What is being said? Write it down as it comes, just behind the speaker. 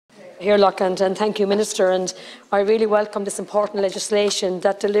Here, Lachlan, and thank you, Minister. And I really welcome this important legislation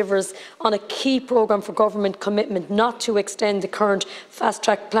that delivers on a key programme for government commitment not to extend the current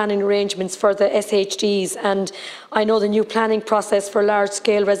fast-track planning arrangements for the SHDs. And I know the new planning process for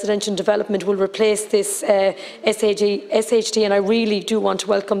large-scale residential development will replace this SHD, and I really do want to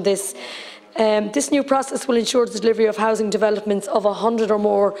welcome this. This new process will ensure the delivery of housing developments of 100 or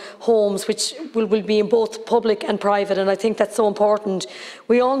more homes, which will be in both public and private, and I think that's so important.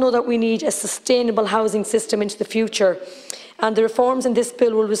 We all know that we need a sustainable housing system into the future, and the reforms in this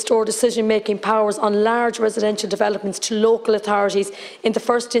bill will restore decision-making powers on large residential developments to local authorities in the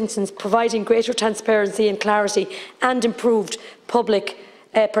first instance, providing greater transparency and clarity and improved public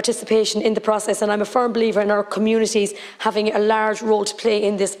participation in the process. And I'm a firm believer in our communities having a large role to play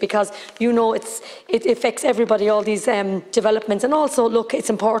in this, because you know it affects everybody, all these developments. And also, look, it's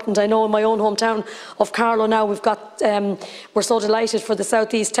important. I know in my own hometown of Carlow now we're so delighted for the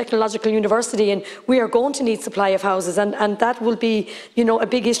South East Technological University, and we are going to need supply of houses, and that will be, you know, a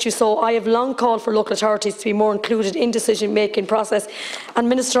big issue. So I have long called for local authorities to be more included in decision-making process. And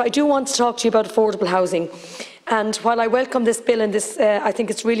Minister, I do want to talk to you about affordable housing. And while I welcome this bill, and I think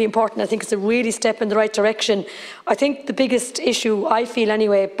it's really important, I think it's a really step in the right direction. I think the biggest issue, I feel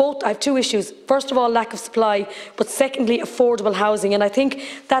anyway, I have two issues. First of all, lack of supply, but secondly, affordable housing. And I think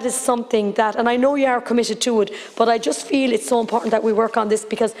that is something that, and I know you are committed to it, but I just feel it's so important that we work on this,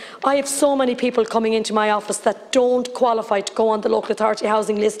 because I have so many people coming into my office that don't qualify to go on the local authority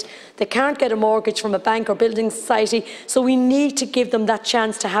housing list. They can't get a mortgage from a bank or building society, so we need to give them that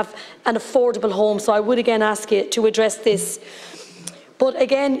chance to have an affordable home. So I would again ask you to address this. But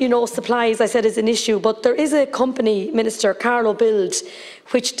again, you know, supply, as I said, is an issue. But there is a company, Minister, Carlow Build,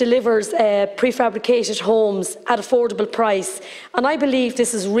 which delivers prefabricated homes at affordable price. And I believe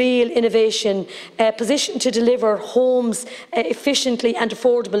this is real innovation, positioned to deliver homes efficiently and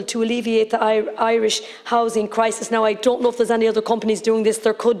affordable to alleviate the Irish housing crisis. Now, I don't know if there's any other companies doing this.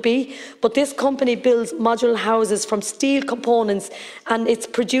 There could be. But this company builds modular houses from steel components, and it's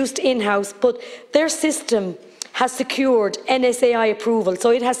produced in-house. But their system has secured NSAI approval,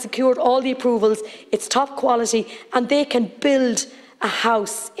 so it has secured all the approvals, it's top quality, and they can build a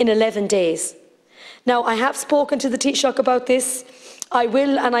house in 11 days. Now, I have spoken to the Taoiseach about this. I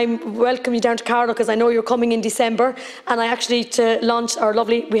will, and I welcome you down to Carlow, because I know you're coming in December, and I actually to launch our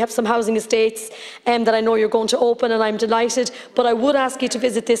we have some housing estates that I know you're going to open, and I'm delighted. But I would ask you to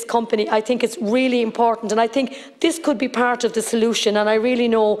visit this company. I think it's really important, and I think this could be part of the solution, and I really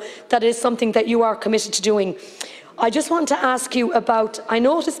know that it is something that you are committed to doing. I just want to ask you about, I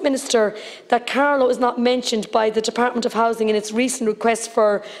noticed, Minister, that Carlow is not mentioned by the Department of Housing in its recent request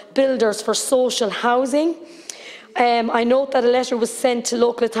for builders for social housing. I note that a letter was sent to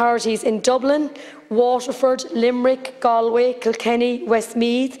local authorities in Dublin, Waterford, Limerick, Galway, Kilkenny,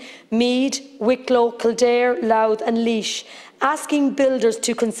 Westmeath, Meath, Wicklow, Kildare, Louth and Laois, asking builders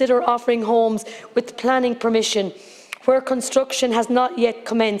to consider offering homes with planning permission where construction has not yet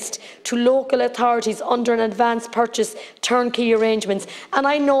commenced to local authorities under an advance purchase turnkey arrangements. And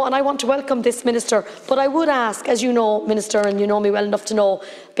I know, and I want to welcome this, Minister, but I would ask, as you know, Minister, and you know me well enough to know,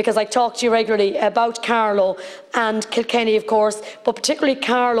 because I talk to you regularly about Carlow and Kilkenny, of course, but particularly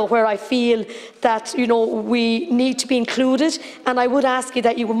Carlow, where I feel that, you know, we need to be included. And I would ask you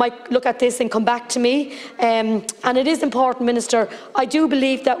that you might look at this and come back to me. And it is important, Minister. I do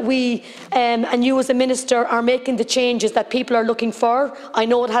believe that we, and you as a Minister, are making the changes that people are looking for. I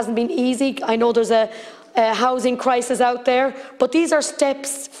know it hasn't been easy. I know there's a housing crisis out there, but these are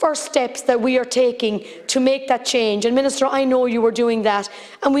first steps that we are taking to make that change. And Minister, I know you are doing that,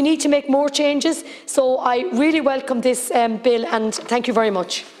 and we need to make more changes. So I really welcome this bill, and thank you very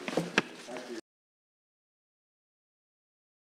much.